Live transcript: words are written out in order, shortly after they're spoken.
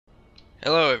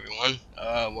Hello everyone,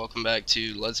 welcome back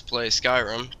to Let's Play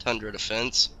Skyrim, Tundra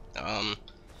Defense.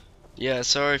 Yeah,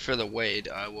 sorry for the wait,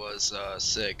 I was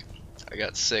sick. I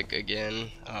got sick again.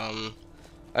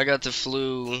 I got the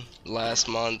flu last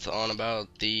month on about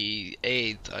the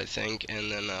 8th, I think,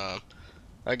 and then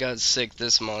I got sick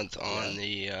this month on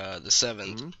the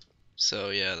 7th.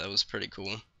 So yeah, that was pretty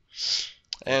cool.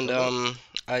 And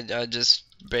I just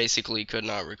basically could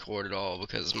not record at all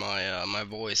because my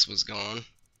voice was gone.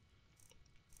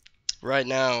 Right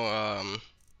now,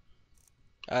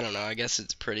 I don't know, I guess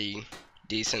it's pretty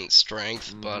decent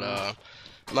strength, but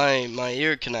my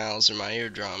ear canals or my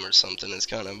eardrum or something is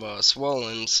kind of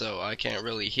swollen, so I can't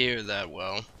really hear that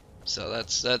well. So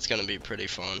that's gonna be pretty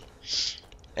fun.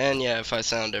 And yeah, if I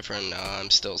sound different, I'm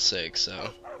still sick,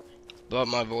 so. But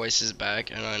my voice is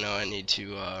back, and I know I need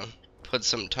to put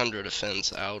some Tundra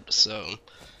Defense out, so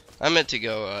I meant to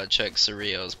go check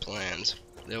Surio's plans.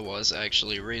 There was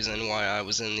actually a reason why I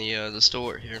was in the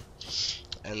store here,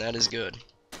 and that is good.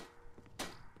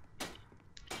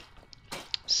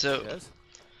 So, Yes?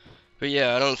 but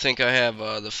yeah, I don't think I have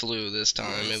the flu this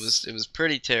time. It was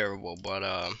pretty terrible, but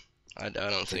I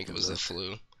don't think it was the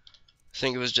flu. I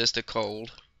think it was just a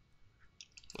cold.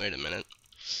 Wait a minute.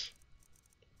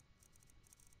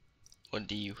 What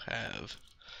do you have?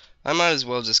 I might as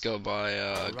well just go buy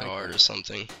a guard or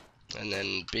something, and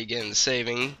then begin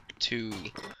saving to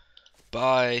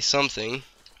buy something.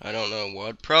 I don't know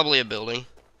what. Probably a building.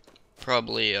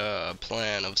 Probably a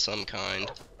plan of some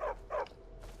kind.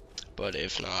 But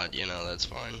if not, you know, that's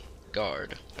fine.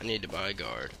 Guard. I need to buy a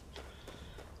guard.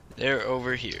 They're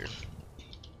over here.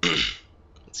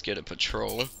 Let's get a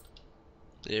patrol.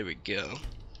 There we go.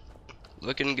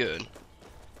 Looking good.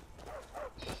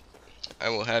 I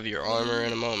will have your armor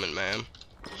in a moment, ma'am.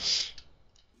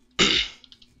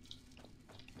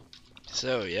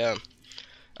 So, yeah.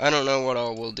 I don't know what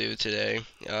all we'll do today.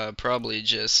 Probably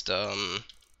just,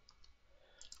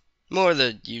 more of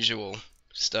the usual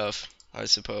stuff, I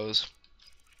suppose.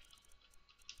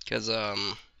 Because,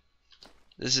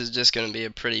 this is just going to be a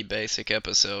pretty basic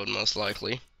episode, most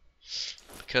likely.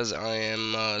 Because I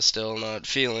am, still not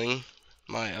feeling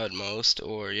my utmost,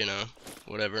 or, you know,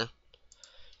 whatever.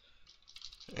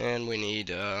 And we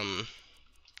need,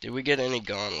 did we get any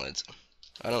gauntlets?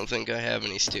 I don't think I have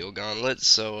any steel gauntlets,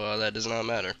 so, that does not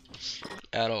matter.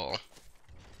 At all.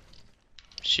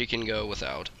 She can go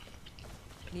without.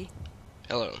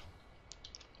 Hello.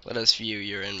 Let us view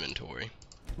your inventory.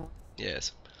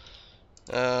 Yes.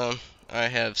 I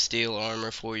have steel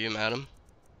armor for you, madam.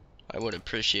 I would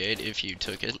appreciate if you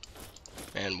took it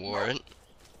and wore it.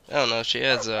 I don't know, she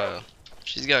has,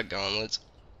 she's got gauntlets.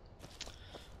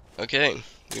 Okay,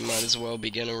 we might as well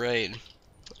begin a raid.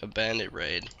 A bandit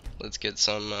raid. Let's get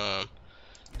some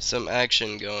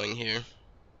action going here.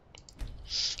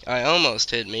 I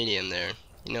almost hit medium there.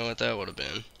 You know what that would have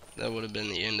been? That would have been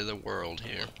the end of the world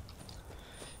here.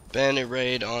 Bandit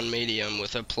raid on medium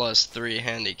with a +3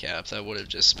 handicap. That would have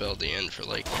just spelled the end for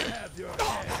Lake here.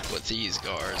 With these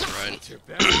guards, right?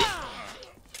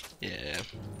 Yeah.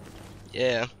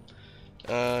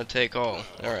 Yeah. Take all.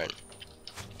 Alright.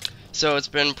 So it's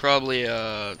been probably,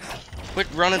 quit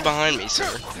running behind me, sir.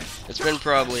 It's been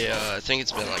probably, I think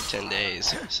it's been like 10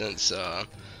 days since, the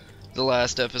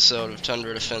last episode of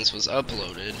Tundra Defense was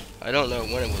uploaded. I don't know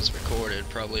when it was recorded,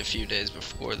 probably a few days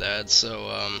before that,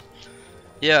 so,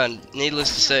 yeah,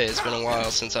 needless to say, it's been a while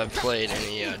since I've played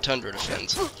any, Tundra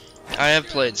Defense. I have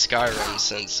played Skyrim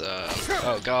since,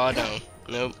 oh god, no.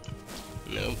 Nope.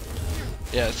 Nope.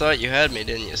 Yeah, I thought you had me,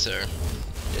 didn't you, sir?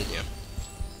 Didn't you?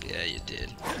 Yeah, you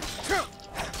did.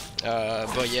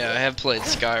 But yeah, I have played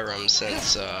Skyrim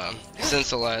since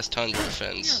the last Tundra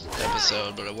Defense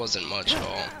episode, but it wasn't much at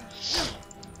all.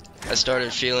 I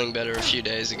started feeling better a few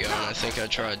days ago, and I think I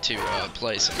tried to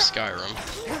play some Skyrim,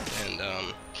 and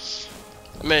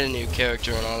I made a new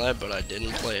character and all that, but I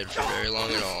didn't play it for very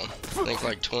long at all. I think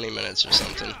like 20 minutes or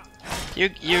something.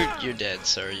 You're dead,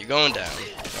 sir. You're going down.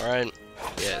 All right?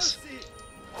 Yes.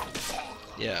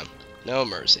 Yeah. No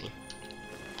mercy.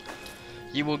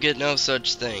 You will get no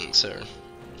such thing, sir.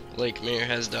 Lake Mere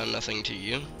has done nothing to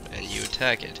you, and you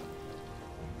attack it.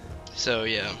 So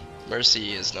yeah,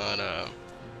 mercy is not,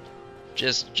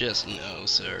 just no,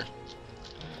 sir.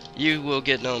 You will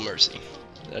get no mercy.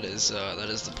 That is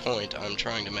the point I'm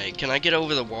trying to make. Can I get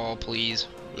over the wall, please?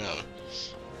 No.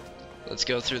 Let's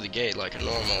go through the gate like a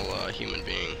normal, human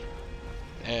being.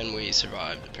 And we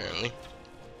survived, apparently.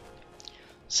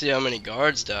 See how many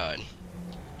guards died.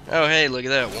 Oh hey, look at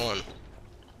that one.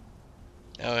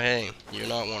 Oh hey, you're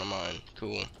not one of mine.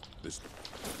 Cool. This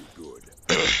will be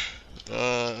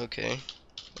good. Okay.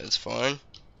 That's fine.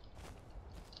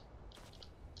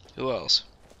 Who else?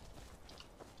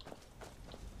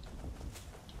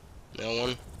 No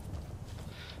one?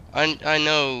 I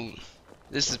know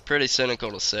this is pretty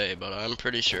cynical to say, but I'm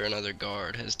pretty sure another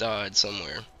guard has died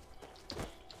somewhere.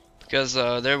 Because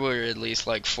there were at least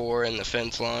like 4 in the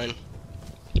fence line,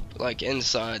 like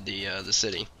inside the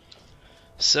city.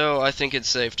 So I think it's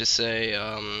safe to say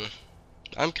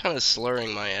I'm kind of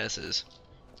slurring my S's.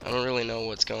 I don't really know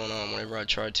what's going on. Whenever I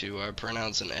try to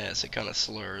pronounce an S, it kind of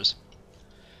slurs.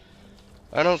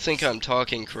 I don't think I'm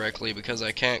talking correctly because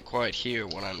I can't quite hear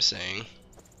what I'm saying.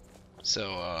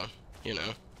 So, you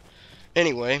know.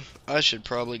 Anyway, I should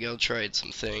probably go trade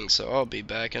some things, so I'll be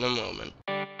back in a moment.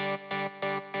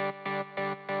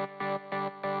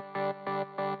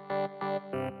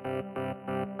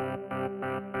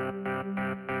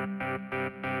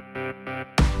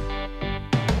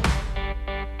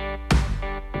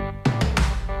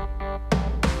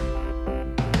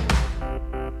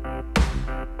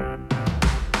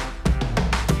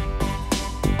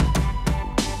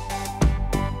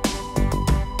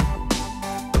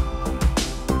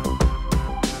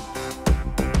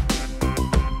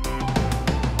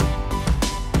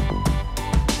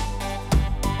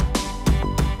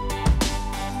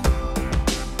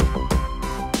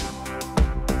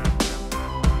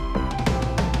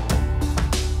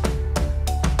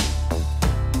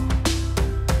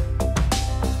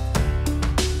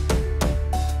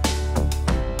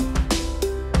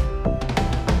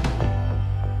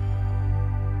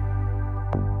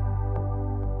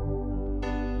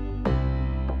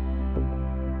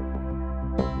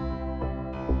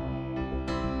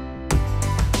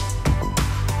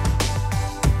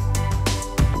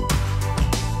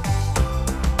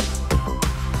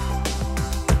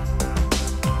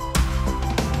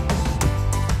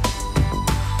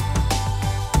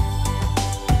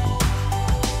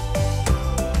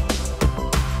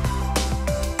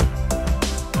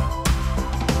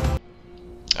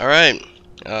 Alright,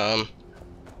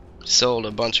 sold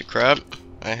a bunch of crap.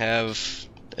 I have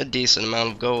a decent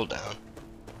amount of gold now.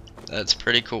 That's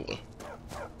pretty cool.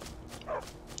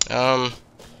 Let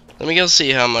me go see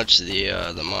how much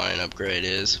the mine upgrade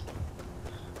is.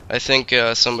 I think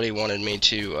somebody wanted me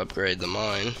to upgrade the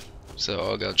mine, so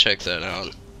I'll go check that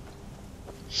out.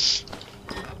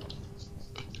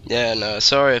 Yeah, no,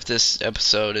 sorry if this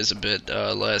episode is a bit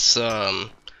less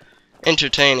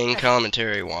entertaining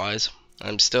commentary-wise.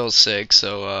 I'm still sick,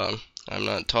 so I'm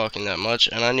not talking that much,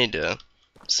 and I need to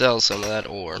sell some of that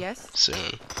ore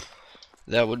soon.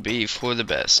 That would be for the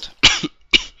best.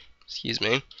 Excuse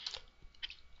me.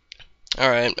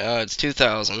 Alright, it's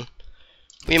 2,000.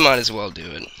 We might as well do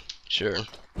it. Sure.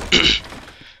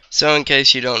 So in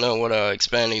case you don't know what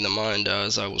expanding the mine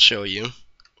does, I will show you.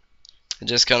 It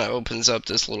just kind of opens up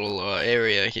this little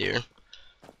area here.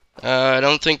 I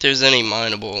don't think there's any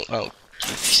mineable... Oh, are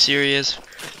you serious?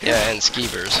 Yeah, and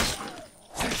skeevers.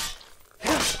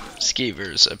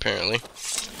 Skeevers, apparently.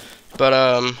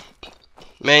 But,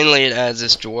 mainly it adds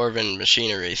this dwarven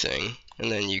machinery thing.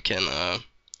 And then you can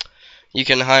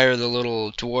hire the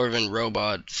little dwarven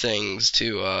robot things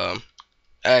to,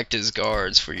 act as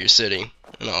guards for your city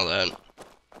and all that.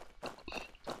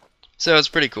 So it's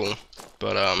pretty cool.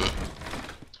 But,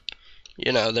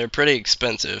 you know, they're pretty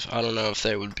expensive. I don't know if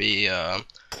they would be,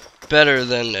 better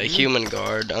than a human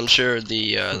guard. I'm sure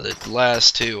the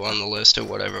last 2 on the list or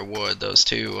whatever would, those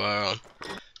 2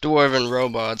 dwarven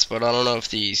robots, but I don't know if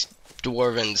the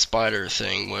dwarven spider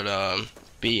thing would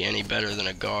be any better than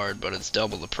a guard, but it's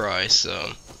double the price,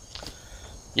 so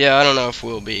yeah, I don't know if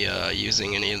we'll be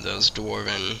using any of those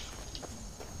dwarven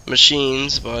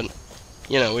machines, but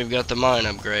you know, we've got the mine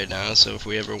upgrade now, so if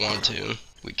we ever want to,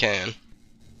 we can.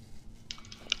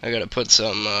 I gotta put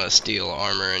some steel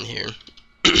armor in here.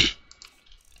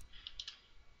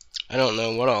 I don't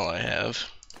know what all I have.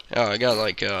 Oh, I got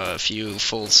like a few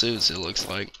full suits, it looks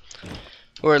like.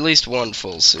 Or at least 1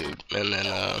 full suit, and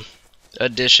then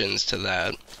additions to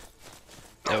that.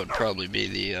 That would probably be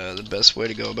the best way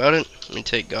to go about it. Let me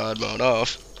take God mode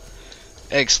off.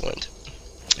 Excellent.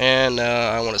 And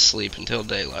I want to sleep until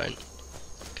daylight.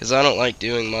 Because I don't like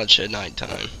doing much at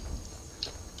nighttime.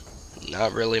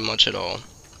 Not really much at all.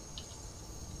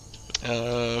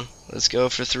 Let's go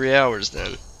for 3 hours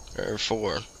then. Or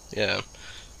 4. Yeah.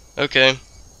 Okay.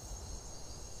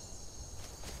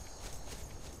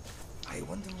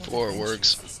 4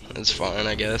 works. That's fine,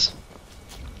 I guess.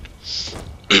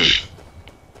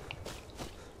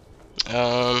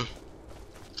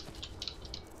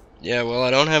 Yeah, well,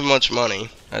 I don't have much money.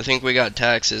 I think we got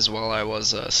taxes while I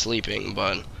was sleeping,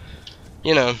 but,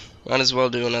 you know, might as well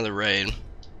do another raid.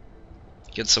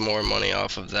 Get some more money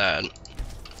off of that.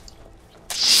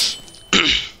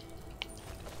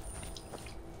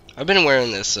 I've been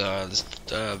wearing this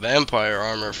vampire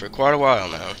armor for quite a while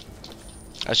now.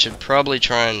 I should probably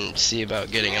try and see about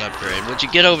getting an upgrade. Would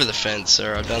you get over the fence,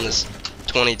 sir? I've done this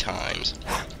 20 times.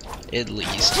 At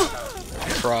least.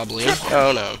 Probably.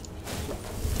 Oh, no.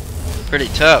 Pretty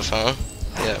tough, huh?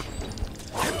 Yeah.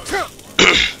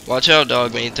 Watch out,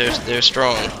 dog meat. They're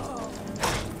strong.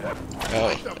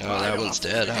 Oh, that one's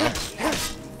dead, huh?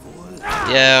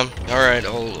 Yeah, alright,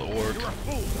 old orc.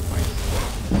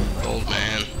 Old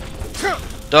man.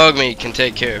 Dog meat can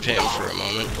take care of him for a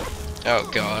moment. Oh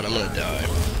god, I'm gonna die.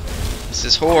 This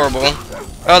is horrible.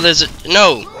 Oh, there's a...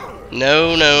 No!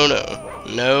 No, no, no.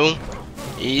 No.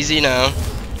 Easy now.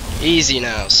 Easy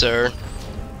now, sir.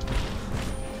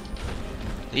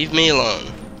 Leave me alone.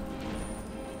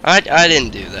 I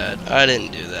didn't do that. I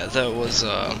didn't do that.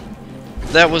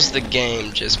 That was the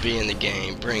game just being the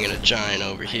game, bringing a giant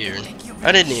over here.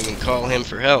 I didn't even call him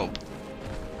for help.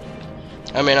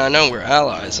 I mean, I know we're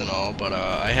allies and all, but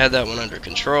I had that one under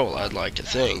control, I'd like to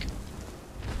think.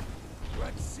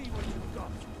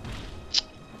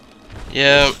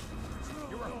 Yeah.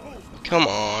 Come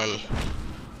on.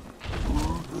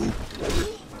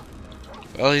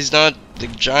 Well, he's not... The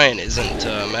giant isn't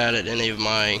mad at any of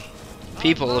my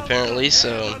people, apparently,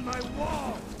 so...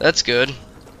 That's good.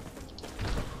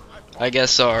 I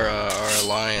guess our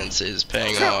alliance is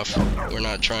paying off. We're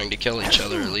not trying to kill each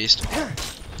other, at least.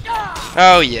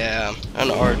 Oh yeah,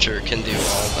 an archer can do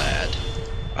all that.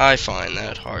 I find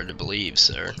that hard to believe,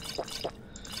 sir.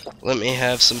 Let me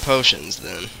have some potions,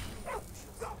 then.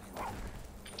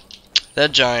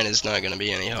 That giant is not going to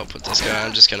be any help with this guy.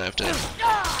 I'm just going to have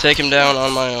to take him down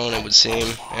on my own, it would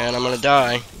seem. And I'm going to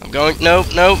die. I'm going...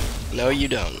 Nope, nope. No, you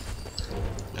don't.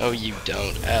 No, you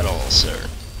don't at all, sir.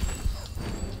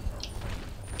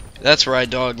 That's right,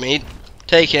 dog meat.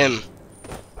 Take him.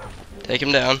 Take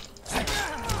him down.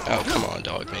 Oh, come on,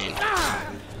 dog meat.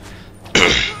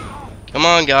 Come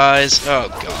on, guys. Oh,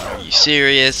 God, are you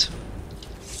serious?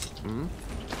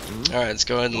 Alright, let's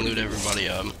go ahead and loot everybody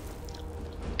up.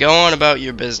 Go on about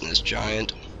your business,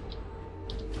 giant.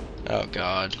 Oh,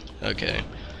 God. Okay.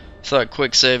 Thought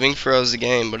quick saving froze the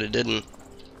game, but it didn't.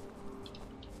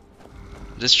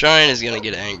 This giant is gonna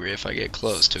get angry if I get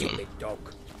close to him.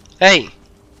 Hey!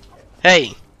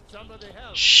 Hey!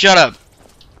 Shut up!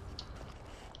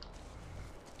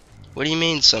 What do you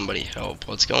mean, somebody help?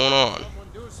 What's going on?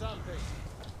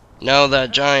 No,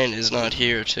 that giant is not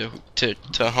here to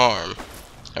harm.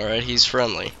 Alright, he's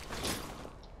friendly.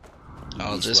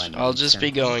 I'll just be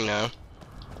going now.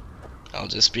 I'll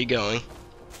just be going.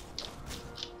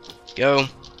 Go.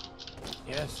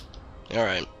 Yes.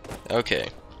 Alright. Okay.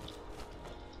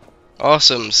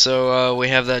 Awesome. So we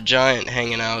have that giant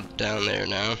hanging out down there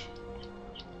now.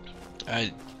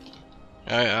 I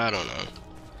don't know.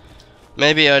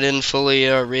 Maybe I didn't fully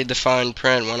read the fine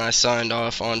print when I signed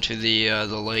off onto the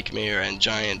Lake Mirror and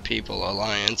Giant People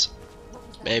Alliance.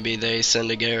 Maybe they send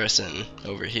a garrison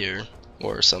over here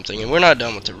or something. And we're not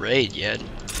done with the raid yet.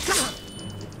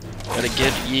 Gotta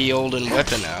get ye olden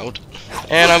weapon out.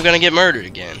 And I'm gonna get murdered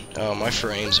again. Oh, my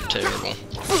frames are terrible.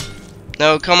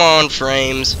 No, come on,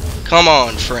 frames. Come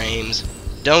on, frames.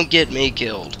 Don't get me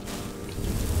killed.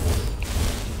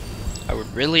 I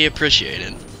would really appreciate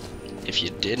it if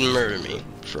you didn't murder me,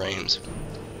 frames.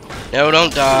 No,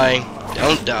 don't die.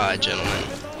 Don't die, gentlemen.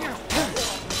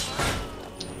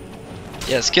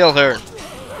 Yes, kill her.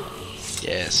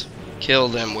 Yes, kill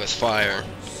them with fire.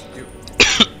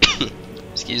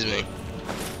 Excuse me.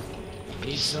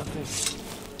 Need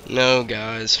something? No,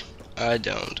 guys, I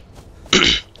don't.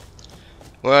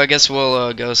 Well, I guess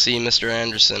we'll go see Mr.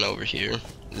 Anderson over here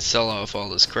and sell off all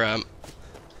this crap.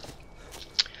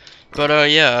 But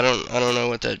yeah, I don't know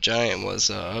what that giant was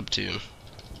up to.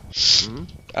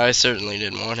 I certainly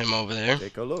didn't want him over there.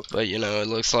 Take a look. But you know, it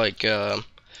looks like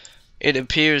it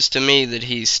appears to me that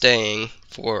he's staying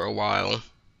for a while,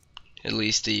 at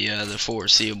least the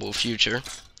foreseeable future.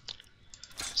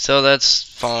 So that's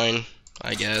fine,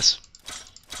 I guess.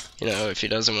 You know, if he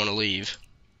doesn't want to leave.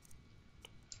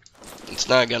 It's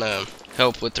not gonna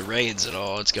help with the raids at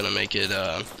all. It's gonna make it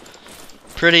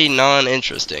pretty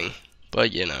non-interesting.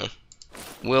 But you know,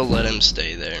 we'll let him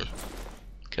stay there,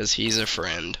 'cause he's a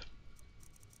friend.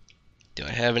 Do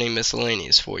I have any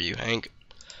miscellaneous for you, Hank?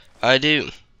 I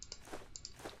do.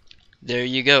 There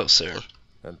you go, sir.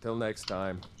 Until next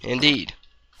time. Indeed.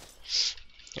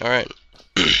 Alright.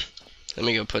 Let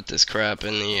me go put this crap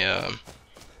in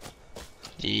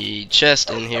the chest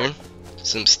in here.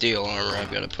 Some steel armor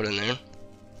I've got to put in there.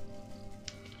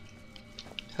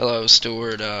 Hello,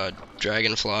 Steward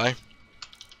Dragonfly,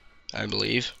 I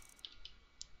believe.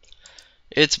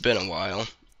 It's been a while.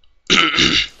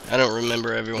 I don't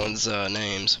remember everyone's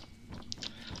names.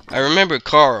 I remember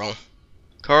Carl.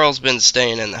 Carl's been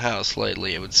staying in the house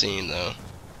lately, it would seem, though.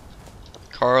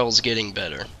 Carl's getting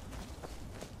better.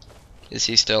 Is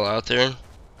he still out there?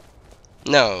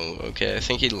 No, okay, I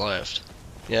think he left.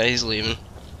 Yeah, he's leaving.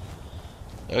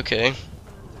 Okay,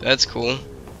 that's cool.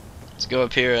 Let's go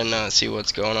up here and see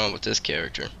what's going on with this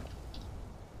character.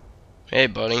 Hey,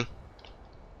 buddy.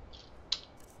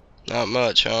 Not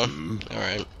much, huh?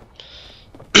 Alright.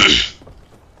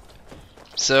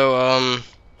 So,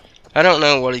 I don't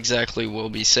know what exactly we'll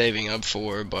be saving up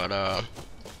for, but,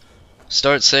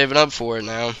 start saving up for it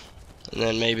now. And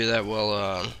then maybe that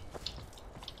will,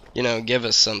 you know, give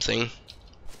us something.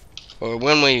 Or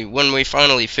when we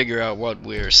finally figure out what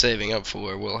we're saving up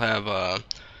for, we'll have,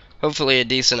 hopefully a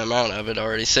decent amount of it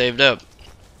already saved up.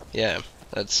 Yeah,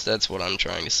 that's what I'm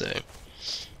trying to say.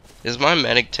 Is my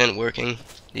medic tent working?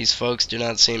 These folks do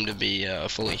not seem to be,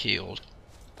 fully healed.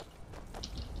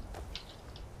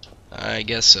 I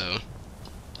guess so.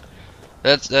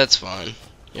 That's fine.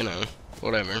 You know,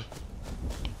 whatever.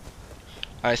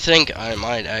 I think I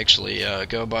might actually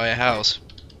go buy a house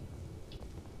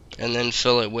and then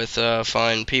fill it with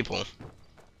fine people.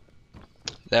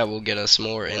 That will get us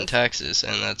more in taxes,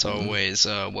 and that's always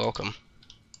welcome.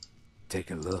 Take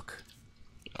a look.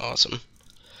 Awesome.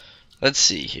 Let's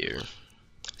see here.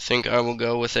 I think I will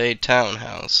go with a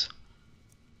townhouse.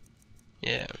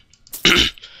 Yeah.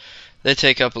 They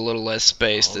take up a little less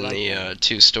space than the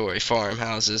two-story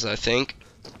farmhouses, I think.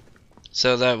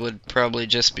 So that would probably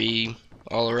just be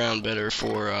all around better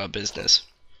for business,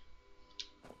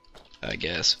 I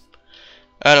guess.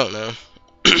 I don't know.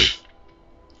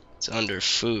 It's under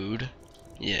food.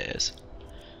 Yes.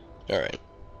 Alright.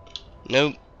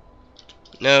 Nope.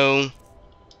 No.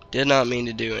 Did not mean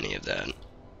to do any of that.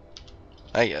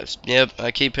 I guess. Yep, I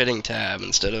keep hitting tab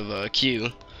instead of Q.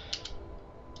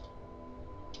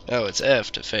 Oh, it's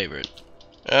F to favorite.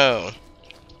 Oh.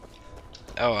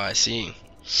 Oh, I see.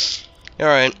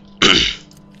 Alright.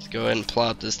 Let's go ahead and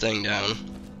plop this thing down.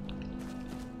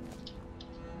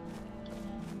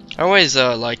 I always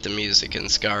like the music in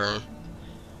Skyrim.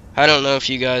 I don't know if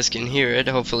you guys can hear it,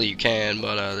 hopefully you can,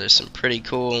 but there's some pretty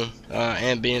cool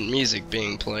ambient music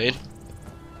being played.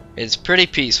 It's pretty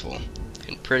peaceful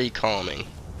and pretty calming,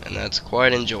 and that's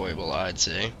quite enjoyable, I'd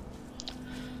say.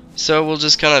 So we'll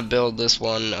just kind of build this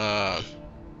one,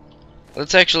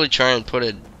 let's actually try and put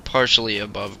it partially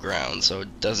above ground so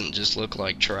it doesn't just look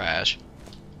like trash.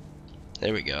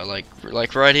 There we go,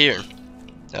 like right here.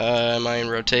 Am I in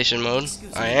rotation mode?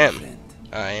 I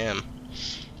am.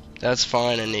 That's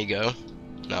fine, Inigo.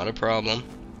 Not a problem.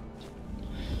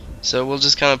 So we'll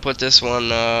just kind of put this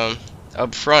one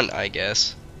up front, I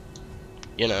guess.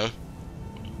 You know.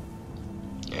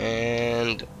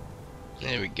 And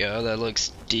there we go. That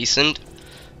looks decent.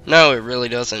 No, it really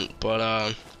doesn't,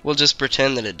 but we'll just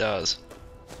pretend that it does.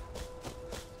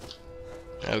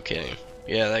 Okay.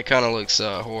 Yeah, that kind of looks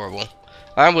horrible.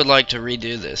 I would like to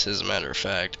redo this, as a matter of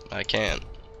fact. I can't.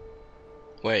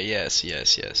 Wait, yes.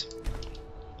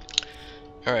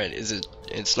 Alright,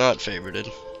 it's not favorited.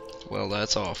 Well,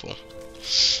 that's awful.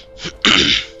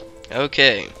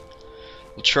 Okay.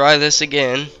 We'll try this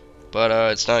again, but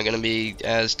it's not gonna be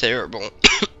as terrible.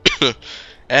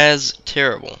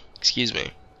 Excuse me.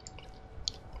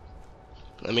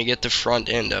 Let me get the front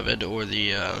end of it, or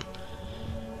the,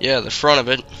 yeah, the front of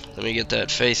it. Let me get that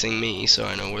facing me so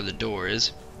I know where the door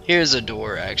is. Here's a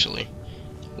door, actually.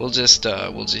 We'll just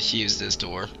use this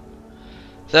door.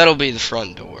 That'll be the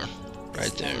front door.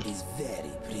 Right there.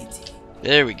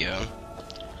 There we go.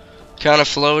 Kind of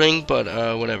floating, but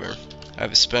whatever.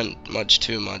 I've spent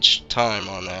too much time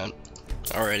on that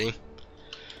already.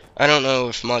 I don't know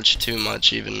if too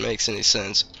much even makes any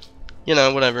sense. You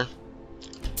know, whatever.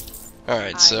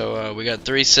 Alright, so we got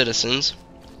 3 citizens.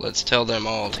 Let's tell them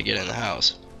all to get in the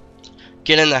house.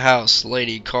 Get in the house,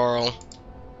 Lady Carl.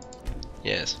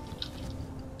 Yes.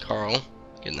 Carl,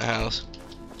 get in the house.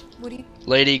 What do you...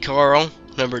 Lady Carl,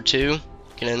 number 2,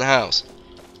 get in the house.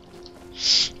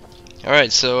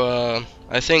 Alright, so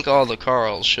I think all the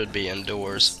Carls should be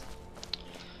indoors.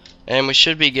 And we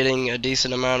should be getting a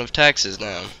decent amount of taxes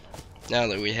now. Now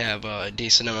that we have a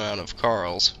decent amount of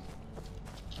Carls.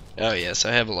 Oh yes,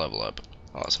 I have a level up.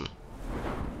 Awesome.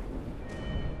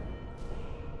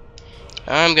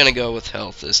 I'm gonna go with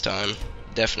health this time.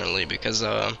 Definitely, because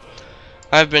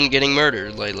I've been getting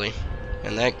murdered lately.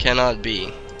 And that cannot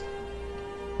be.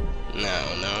 No,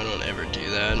 don't ever do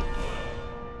that.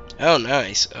 Oh,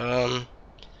 nice.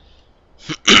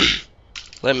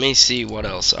 Let me see what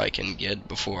else I can get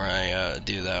before I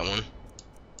do that one.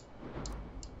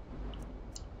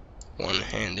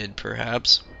 One-handed,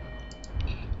 perhaps.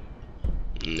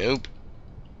 Nope.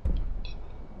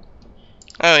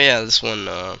 Oh yeah, this one,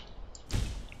 that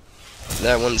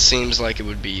one seems like it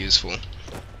would be useful.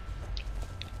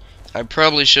 I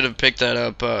probably should have picked that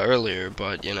up earlier,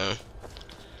 but you know,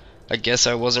 I guess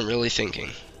I wasn't really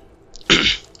thinking.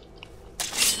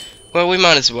 Well, we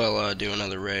might as well do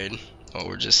another raid while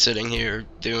we're just sitting here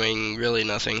doing really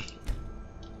nothing.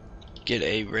 Get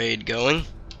a raid going.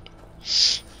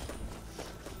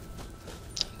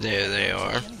 There they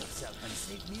are.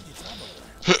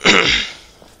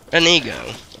 An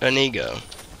ego. An ego.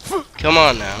 Come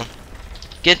on now.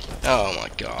 Get. Oh my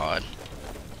god.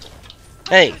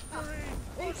 Hey.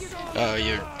 Oh,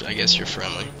 I guess you're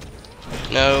friendly.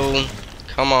 No.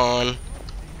 Come on.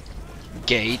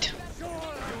 Gate.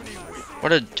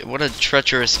 What a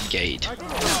treacherous gate.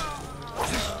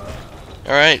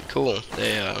 Alright, cool.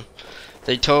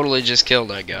 They totally just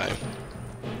killed that guy.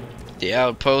 The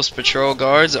outpost patrol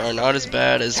guards are not as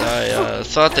bad as I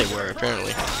thought they were,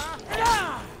 apparently.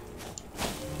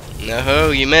 No,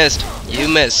 you missed. You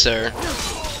missed, sir.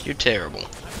 You're terrible.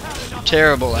 You're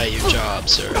terrible at your job,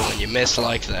 sir, when you miss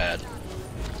like that.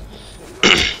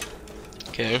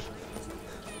 Okay.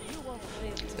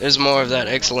 There's more of that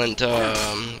excellent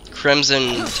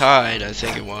Crimson Tide, I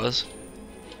think it was.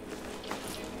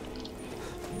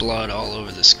 Blood all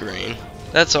over the screen.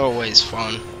 That's always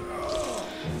fun.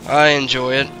 I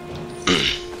enjoy it.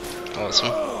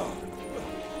 Awesome.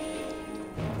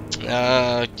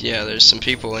 Yeah, there's some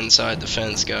people inside the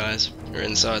fence, guys. Or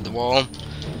inside the wall.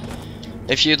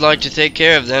 If you'd like to take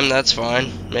care of them, that's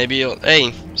fine. Maybe you'll...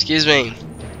 Hey, excuse me.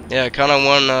 Yeah, kinda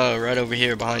one right over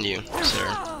here behind you,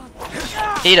 sir.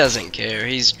 He doesn't care,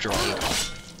 he's drunk.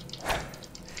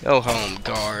 Go home,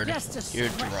 guard. You're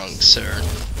drunk, sir.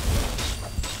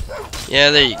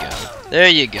 Yeah, there you go. There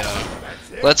you go.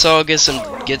 Let's all get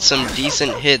some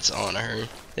decent hits on her.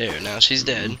 There, now she's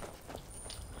dead.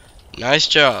 Nice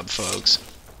job, folks.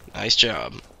 Nice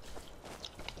job.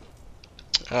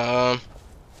 I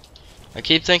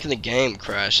keep thinking the game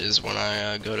crashes when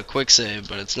I go to quick save,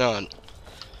 but it's not.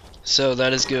 So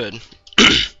that is good.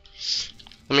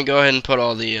 Let me go ahead and put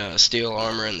all the steel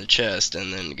armor in the chest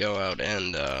and then go out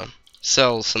and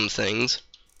sell some things.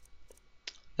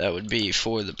 That would be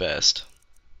for the best.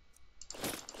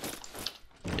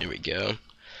 Here we go.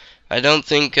 I don't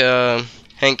think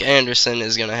Hank Anderson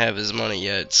is gonna have his money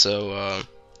yet, so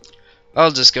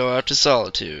I'll just go out to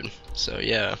Solitude. So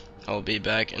yeah, I'll be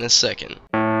back in a second.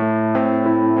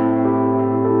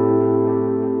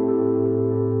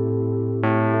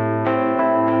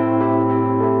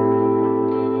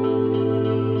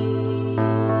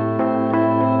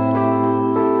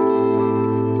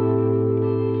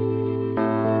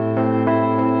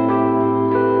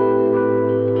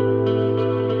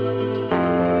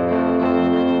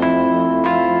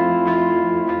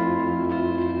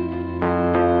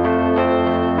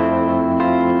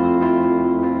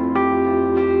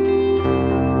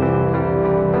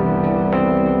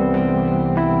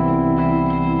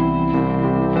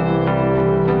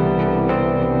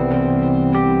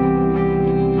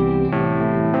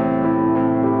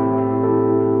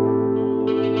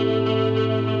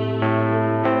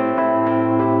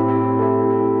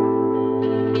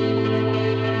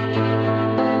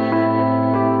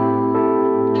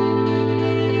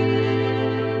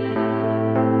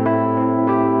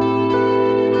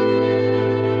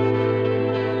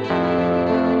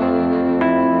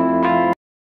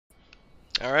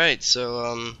 Alright,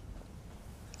 so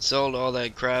sold all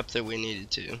that crap that we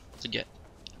needed to get.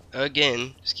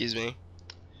 Again, excuse me.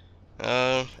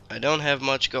 I don't have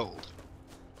much gold.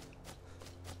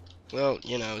 Well,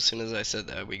 you know, as soon as I said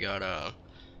that, we got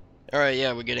alright,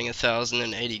 yeah, we're getting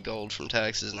 1,080 gold from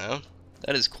taxes now.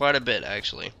 That is quite a bit,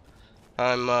 actually.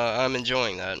 I'm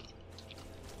enjoying that.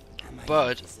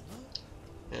 But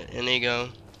Inigo,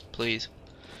 please.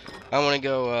 I want to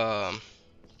go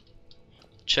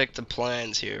check the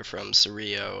plans here from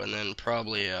Cerrillo, and then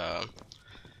probably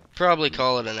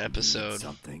call it an episode,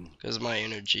 because my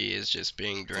energy is just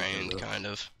being drained, kind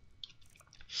of.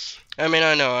 I mean,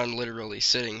 I know I'm literally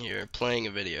sitting here playing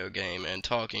a video game and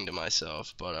talking to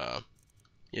myself, but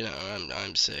you know,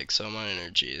 I'm sick, so my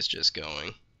energy is just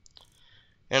going.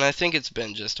 And I think it's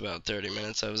been just about 30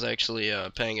 minutes. I was actually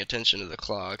paying attention to the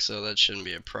clock, so that shouldn't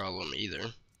be a problem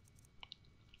either.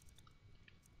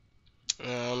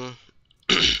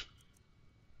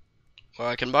 Well,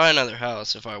 I can buy another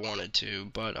house if I wanted to,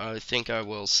 but I think I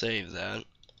will save that.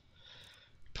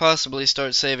 Possibly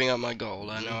start saving up my gold.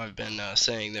 I know I've been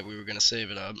saying that we were going to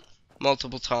save it up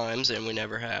multiple times, and we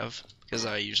never have, because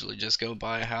I usually just go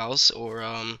buy a house or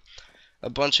a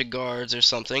bunch of guards or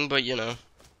something, but you know,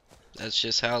 that's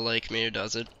just how Lake Mere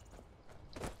does it.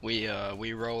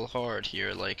 We roll hard here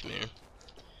at Lake Mere.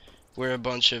 We're a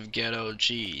bunch of ghetto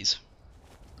G's.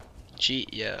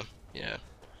 Yeah, yeah.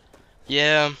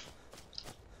 Yeah.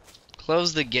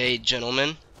 Close the gate,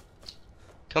 gentlemen.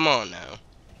 Come on now.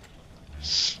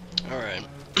 Alright.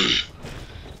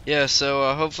 Yeah,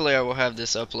 so hopefully I will have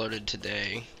this uploaded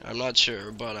today. I'm not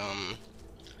sure, but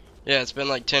yeah, it's been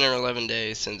like 10 or 11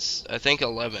 days since, I think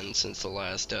 11 since the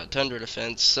last Tundra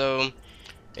defense, so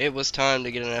it was time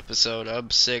to get an episode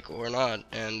up, sick or not,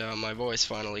 and my voice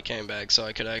finally came back so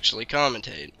I could actually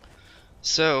commentate.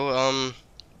 So,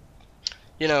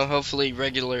 you know, hopefully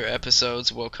regular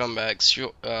episodes will come back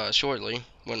shortly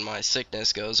when my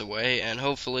sickness goes away, and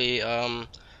hopefully,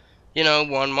 you know,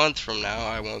 1 month from now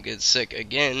I won't get sick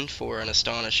again for an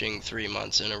astonishing 3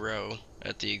 months in a row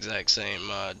at the exact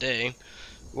same day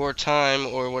or time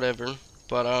or whatever.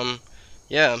 But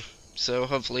yeah, so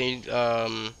hopefully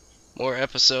more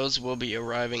episodes will be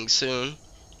arriving soon,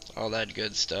 all that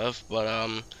good stuff.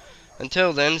 But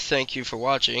until then, thank you for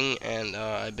watching, and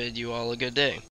I bid you all a good day.